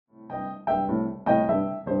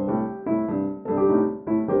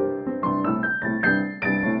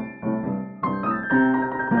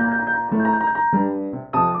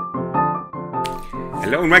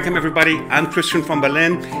Hello and welcome everybody, I'm Christian from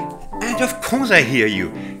Berlin, and of course I hear you.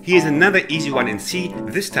 Here's another easy one in C,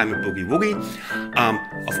 this time a Boogie Woogie.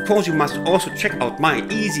 Of course you must also check out my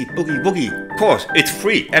easy Boogie Woogie course. It's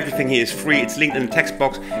free, everything here is free, it's linked in the text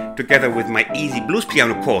box together with my easy blues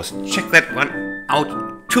piano course. Check that one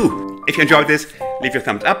out too. If you enjoyed this, leave your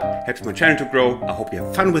thumbs up, helps my channel to grow. I hope you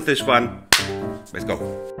have fun with this one. Let's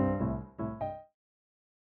go.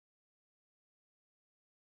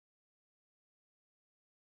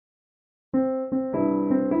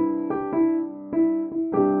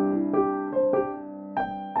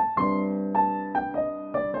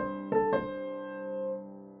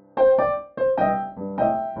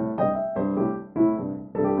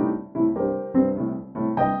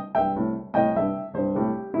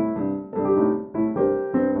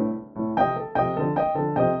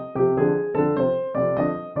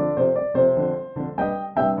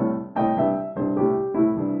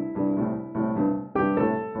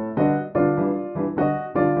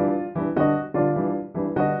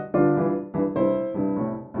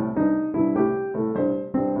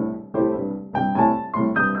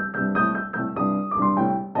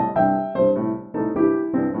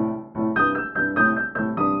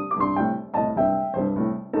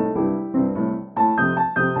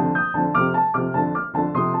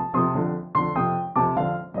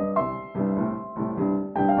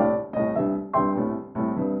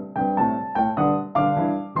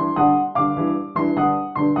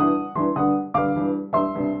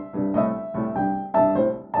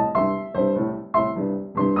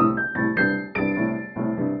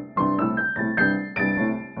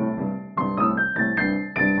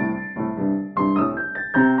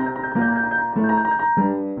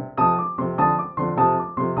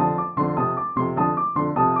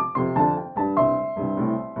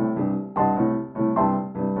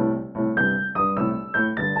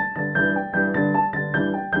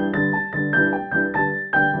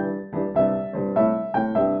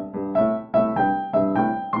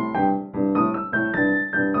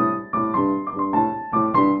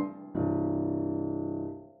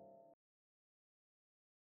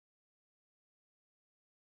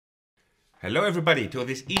 Hello everybody to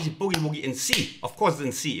this easy Boogie Woogie in C. Of course it's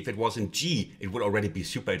in C. If it was in G, it would already be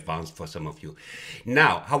super advanced for some of you.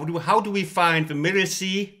 Now, how do we find the middle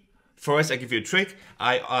C? First, I give you a trick.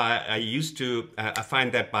 I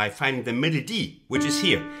find that by finding the middle D, which is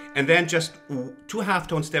here. And then just two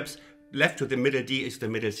halftone steps left to the middle D is the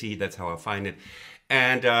middle C. That's how I find it.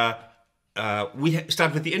 And we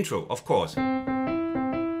start with the intro, of course.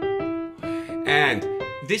 And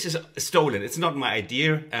this is stolen. It's not my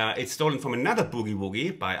idea. It's stolen from another Boogie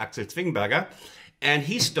Woogie by Axel Zwingberger, and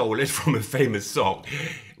he stole it from a famous song.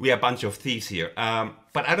 We are a bunch of thieves here.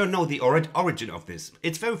 But I don't know the origin of this.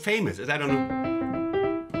 It's very famous. I don't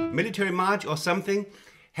know, military march or something.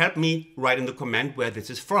 Help me write in the comment where this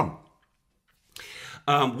is from.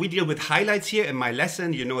 We deal with highlights here in my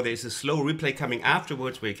lesson. You know, there's a slow replay coming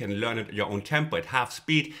afterwards where you can learn it at your own tempo at half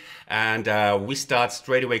speed. And we start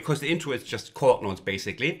straight away because the intro is just chord notes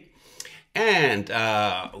basically. And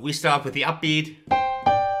we start with the upbeat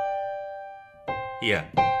here.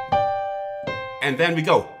 And then we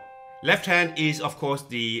go. Left hand is of course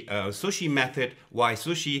the sushi method. Why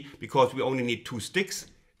sushi? Because we only need 2 sticks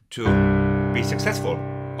to be successful.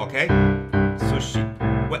 Okay? Sushi.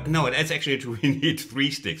 Well, no, that's actually true. We need 3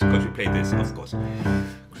 sticks because we play this, of course.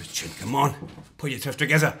 Christian, come on, put yourself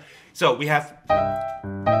together. So we have.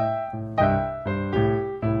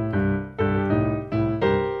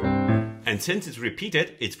 And since it's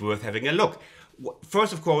repeated, it's worth having a look.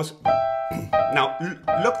 First, of course, now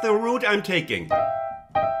look the route I'm taking.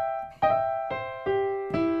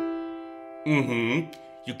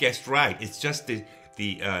 You guessed right. It's just the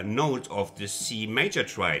note of the C major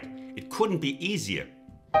triad. It couldn't be easier.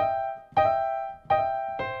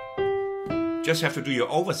 Just have to do your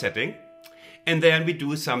oversetting, and then we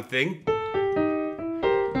do something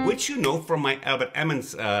which you know from my Albert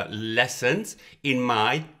Emmons lessons in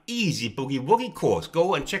my Easy Boogie Woogie course.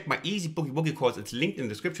 Go and check my Easy Boogie Woogie course. It's linked in the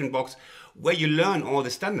description box where you learn all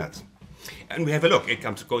the standards. And we have a look. It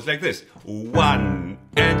goes like this: 1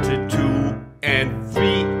 and 2 and 3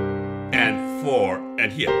 and 4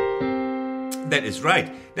 and here. That is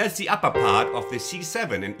right. That's the upper part of the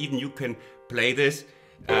C7, and even you can play this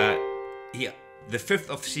here. The 5th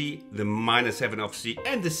of C, the minor 7 of C,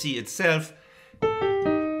 and the C itself.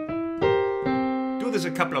 Do this a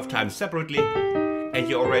couple of times separately, and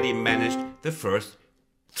you already managed the first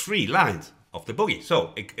 3 lines of the boogie.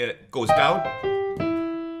 So it goes down,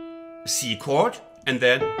 C chord, and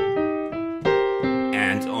then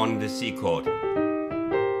and on the C chord.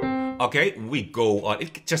 Okay, we go on.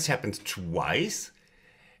 It just happens twice.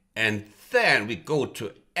 And then we go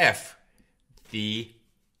to F, the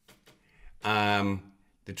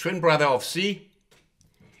twin brother of C.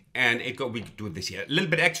 And we do this here. A little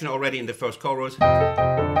bit action already in the first chorus.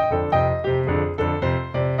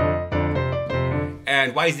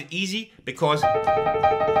 And why is it easy? Because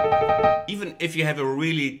even if you have a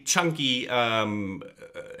really chunky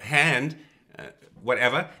hand,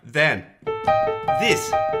 whatever, then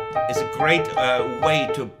this is a great way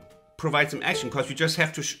to provide some action, because you just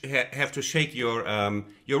have to shake your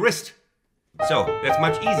wrist. So that's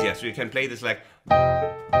much easier. So you can play this like,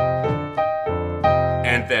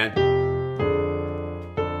 and then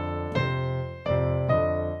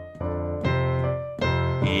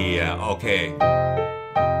yeah, okay.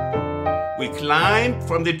 We climb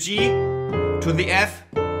from the G to the F,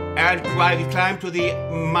 and we climb to the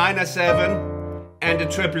minor 7 and the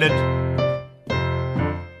triplet.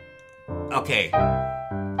 Okay.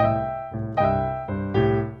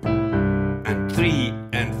 And 3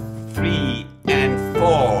 and 3 and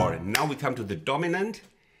 4. Now we come to the dominant.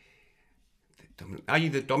 Are you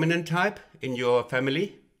the dominant type in your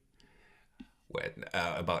family? Well,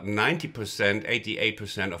 about 90%,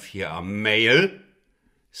 88% of here are male.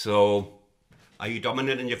 So, are you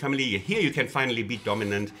dominant in your family? Here you can finally be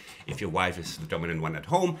dominant if your wife is the dominant one at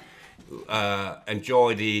home.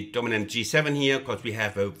 Enjoy the dominant G7 here, because we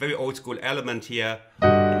have a very old school element here.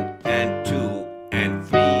 And 2 and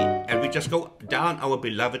 3. And we just go down our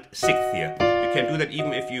beloved 6th here. You can do that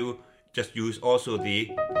even if you just use also the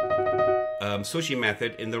sushi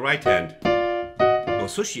method in the right hand. No,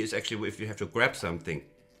 sushi is actually if you have to grab something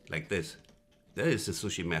like this. That is the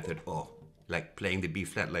sushi method, or like playing the B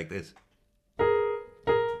flat like this.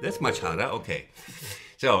 That's much harder, okay.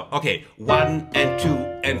 So, okay, 1 and 2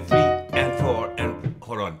 and 3 and 4 and,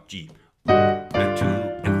 hold on, G. And 2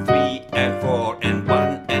 and 3 and 4 and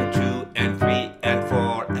 1 and 2 and 3 and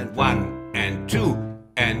 4 and 1 and 2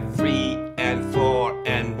 and 3 and 4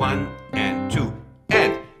 and 1 and 2.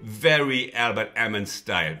 And very Albert Ammons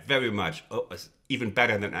style, very much. Oh, even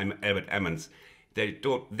better than Albert Ammons. They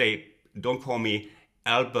don't call me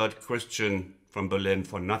Albert Christian from Berlin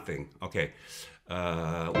for nothing. Okay.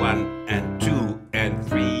 1 and 2 and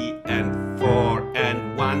 3 and 4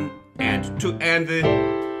 and 1 and 2 and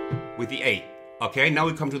with the A. Okay, now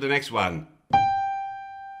we come to the next one.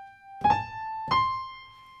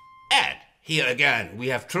 And here again we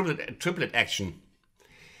have triplet action.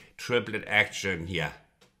 Triplet action here.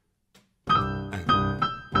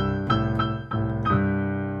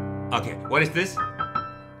 Okay, what is this?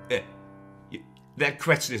 That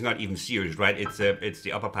question is not even serious, right? It's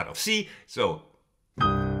the upper part of C. So.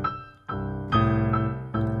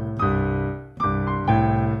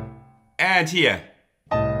 And here,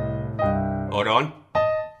 hold on.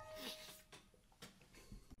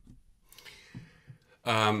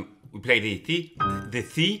 We play the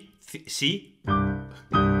C,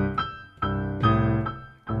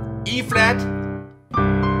 E flat.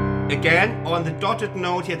 Again on the dotted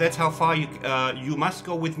note here. That's how far you must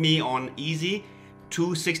go with me on easy.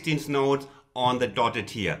 2 16th notes on the dotted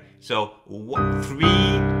here. So 3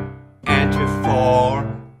 and 4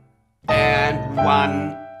 and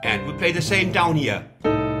 1. And we play the same down here.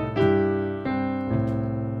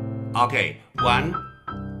 Okay, 1,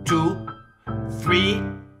 2, 3,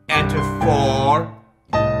 and 4.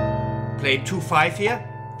 Play 2 5 here.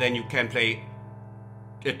 Then you can play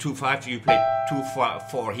 2 5. So you play 2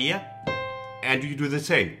 4 here, and you do the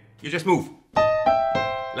same. You just move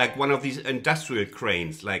like one of these industrial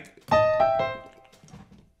cranes, like.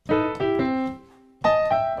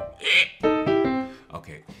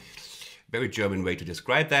 Okay. Very German way to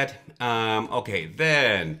describe that. Okay,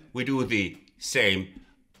 then we do the same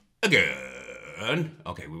again.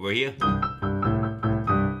 Okay, we were here.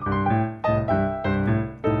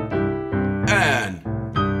 And.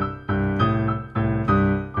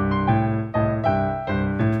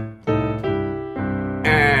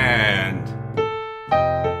 And.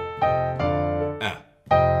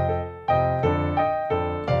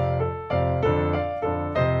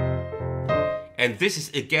 And this is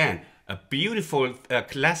again a beautiful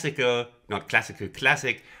classic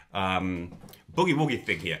boogie woogie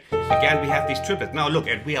thing here. Again, we have these triplets. Now look,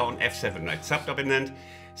 and we are on F7, right? Subdominant.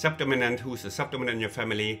 Subdominant, who's the subdominant in your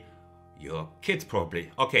family? Your kids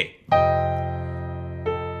probably. Okay.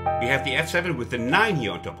 We have the F7 with the 9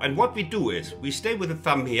 here on top. And what we do is, we stay with the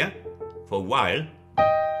thumb here for a while.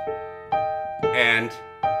 And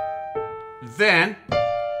then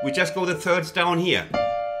we just go the thirds down here.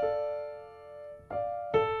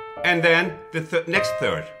 And then the next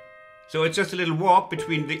third. So it's just a little walk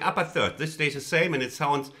between the upper third. This stays the same and it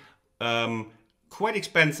sounds quite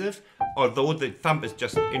expensive, although the thumb is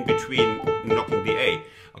just in between knocking the A.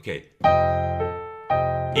 Okay.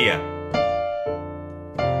 Here.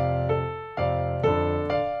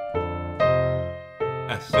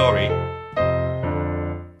 Sorry.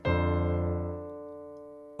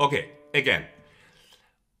 Okay, again.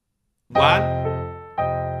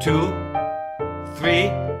 1, 2,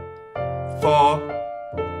 3, 4,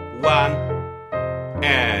 1,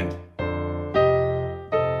 and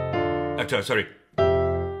sorry.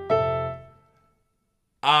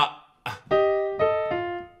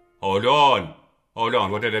 Hold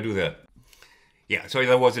on, what did I do there? Yeah, so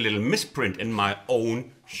there was a little misprint in my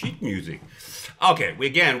own sheet music. Okay, we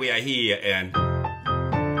are here, and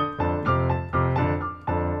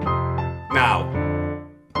now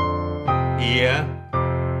here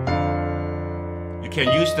you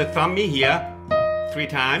can use the thummy here 3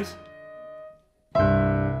 times.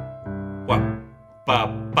 1,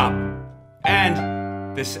 bop, bop,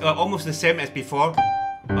 and this almost the same as before.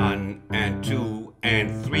 1 and 2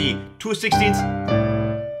 and 3, 2/16.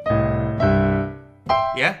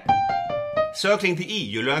 Yeah? Circling the E.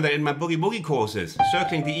 You learned that in my Boogie Boogie courses.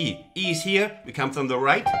 Circling the E. E is here. We come from the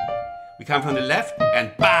right. We come from the left.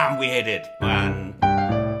 And bam, we hit it. 1.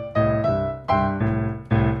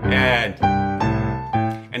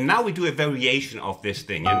 And now we do a variation of this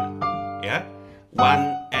thing. Yeah?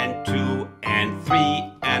 1 and 2 and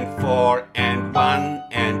 3 and 4 and 1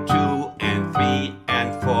 and 2 and 3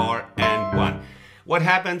 and 4 and 1. What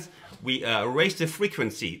happens? We raise the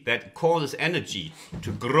frequency that causes energy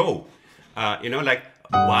to grow. You know, like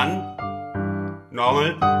 1,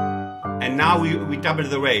 normal, and now we double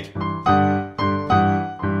the rate.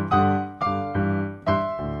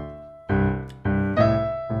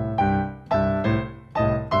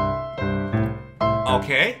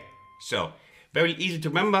 Okay, so very easy to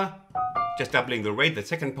remember, just doubling the rate, the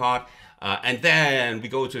second part, and then we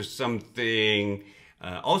go to something,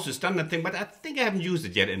 also standard thing, but I think I haven't used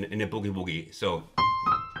it yet in a Boogie Woogie, so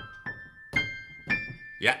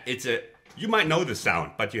yeah, it's a, you might know the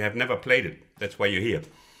sound, but you have never played it, that's why you're here.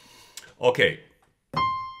 Okay,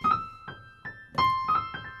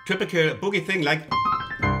 typical Boogie thing, like,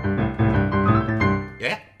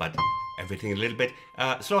 yeah, but everything a little bit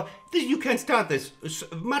slow. This, you can start this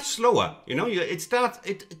much slower, you know. It starts.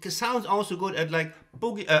 It sounds also good at like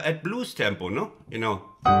boogie at blues tempo, no? You know.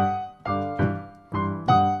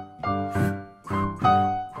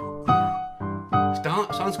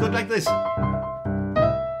 Sounds good like this.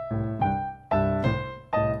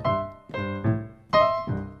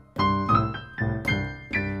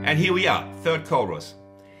 And here we are, third chorus.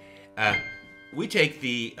 We take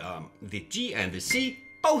the G and the C.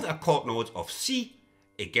 Both are chord notes of C.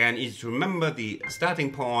 Again, easy to remember the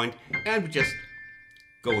starting point, and we just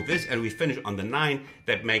go this, and we finish on the 9.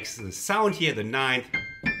 That makes the sound here the 9th.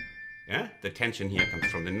 Yeah, the tension here comes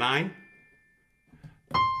from the 9,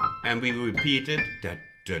 and we repeat it. Da,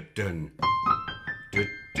 da, dun. Du,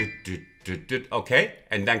 du, du, du, du. Okay,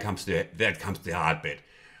 and then comes the hard bit.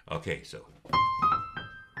 Okay, so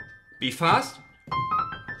be fast.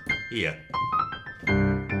 Here.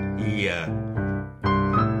 Here.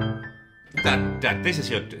 That this is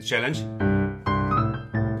your challenge.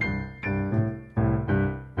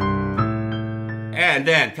 And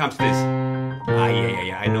then comes this. Ah,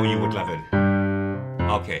 yeah, I know you would love it.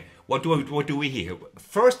 Okay, what do we hear?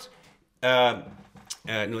 First, no,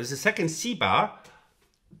 it's the second C bar.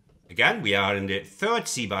 Again, we are in the third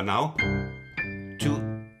C bar now. 2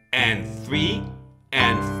 and 3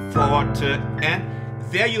 and 4 and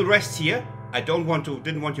there you rest here. I didn't want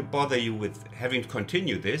to bother you with having to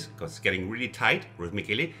continue this because it's getting really tight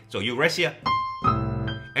rhythmically. So you rest here,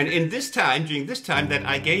 and during this time that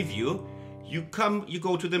I gave you, you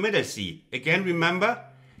go to the middle C. Again, remember,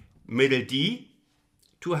 middle D,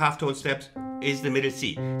 2 half-tone steps is the middle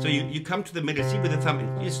C. So you come to the middle C with the thumb.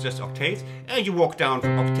 It's just octaves, and you walk down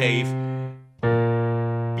from octave,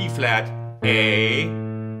 B flat, A,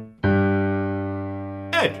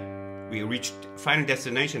 and we reached final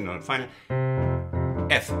destination or final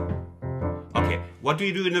F. Okay, what do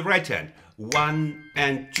you do in the right hand? 1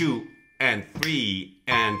 and 2 and 3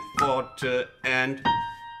 and 4 and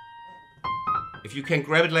if you can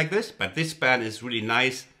grab it like this, but this span is really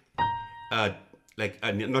nice.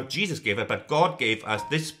 Not Jesus gave it, but God gave us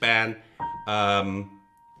this span.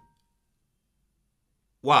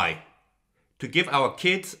 Why? To give our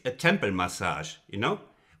kids a temple massage, you know,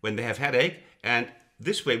 when they have headache. And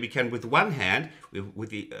this way we can, with one hand, with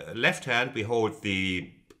the left hand, we hold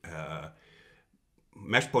the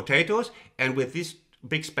mashed potatoes, and with this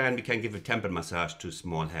big span we can give a temple massage to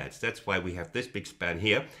small heads. That's why we have this big span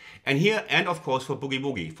here, and of course for Boogie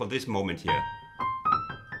Woogie, for this moment here.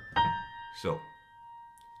 So.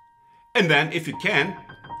 And then, if you can,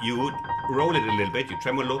 you would roll it a little bit, you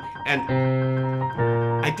tremolo, and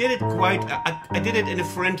I did it I did it in a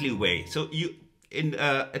friendly way. So you,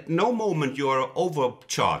 at no moment you are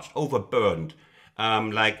overcharged, overburdened,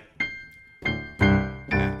 like.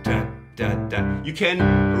 You can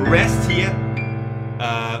rest here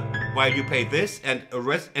while you play this, and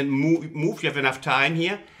rest and move. You have enough time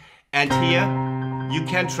here, and here you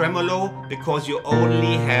can tremolo because you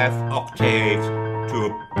only have octaves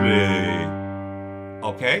to play.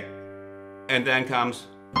 Okay, and then comes,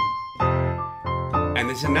 and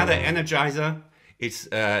there's another energizer. It's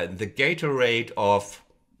the Gatorade of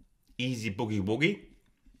Easy Boogie Woogie.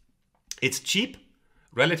 It's cheap,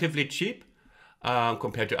 relatively cheap.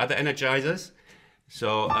 Compared to other energizers,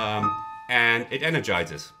 so and it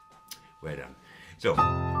energizes. Well done. So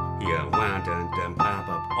here,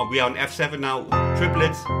 oh, we are on F7 now.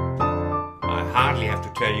 Triplets. I hardly have to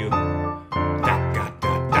tell you.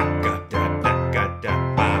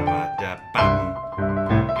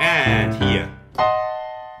 And here,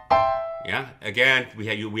 yeah. Again,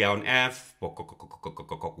 we are on F.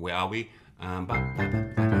 Where are we?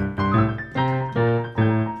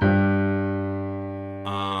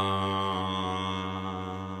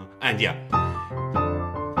 And yeah.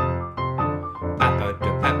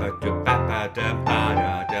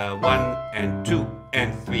 1 and 2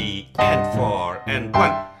 and 3 and 4 and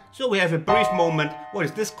 1. So we have a brief moment. What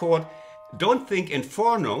is this chord? Don't think in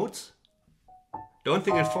 4 notes. Don't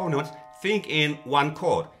think in 4 notes. Think in 1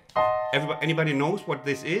 chord. Anybody knows what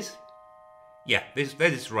this is? Yeah,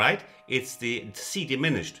 that is right. It's the C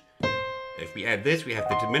diminished. If we add this, we have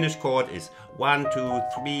the diminished chord is 1, 2,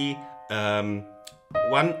 3.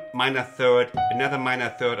 1 minor third, another minor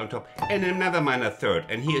third on top, and another minor third.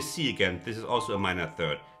 And here's C again. This is also a minor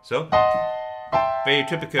third. So, very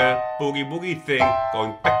typical boogie woogie thing,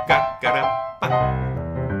 going back, back.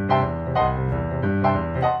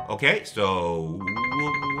 Okay, so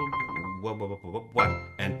 1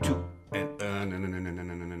 and 2 and 3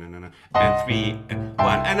 and 1.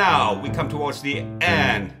 And now we come towards the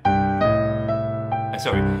end.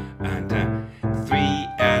 Sorry, and 3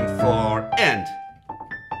 and 4 and.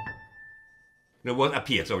 No, what up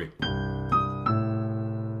here, sorry.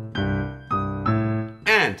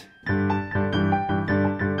 And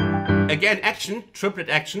again, action, triplet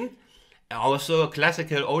action. Also a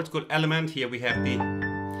classical old school element. Here we have the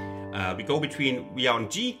we go between, we are on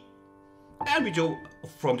G, and we go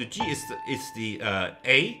from the G is the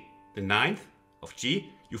A, the 9th of G.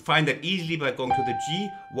 You find that easily by going to the G,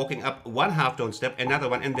 walking up 1 half tone step, another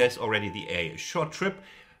one, and there's already the A. A short trip.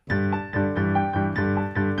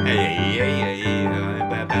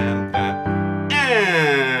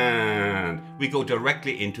 And we go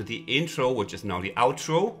directly into the intro, which is now the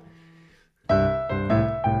outro.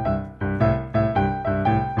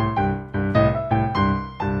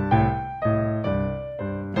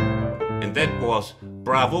 And that was,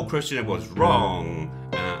 bravo Christian, it was wrong.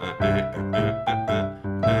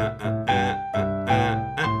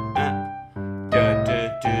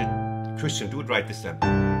 Christian, do it right this time.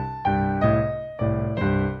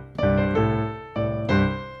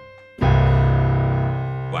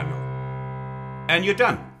 And you're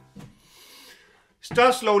done.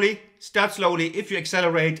 Start slowly. If you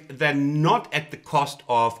accelerate, then not at the cost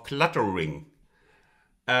of cluttering.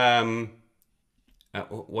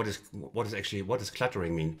 What does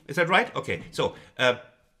cluttering mean? Is that right? Okay, so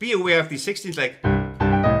be aware of these 16s, like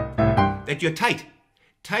that you're tight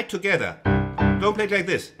together. Don't play it like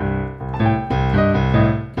this.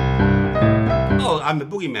 Oh, I'm a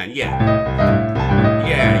boogeyman, yeah.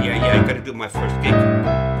 I gotta do my first gig.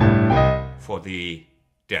 For the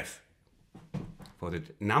deaf, for the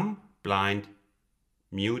numb, blind,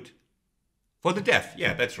 mute, for the deaf,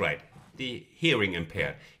 yeah, that's right, the hearing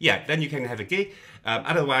impaired. Yeah, then you can have a gig.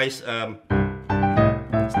 Otherwise,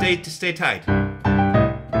 stay tight.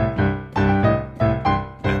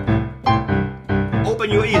 Open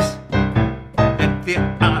your ears. And they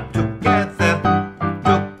are together.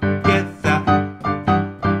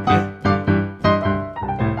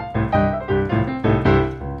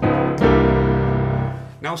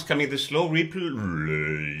 Now it's coming the slow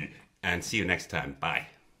replay, and see you next time. Bye.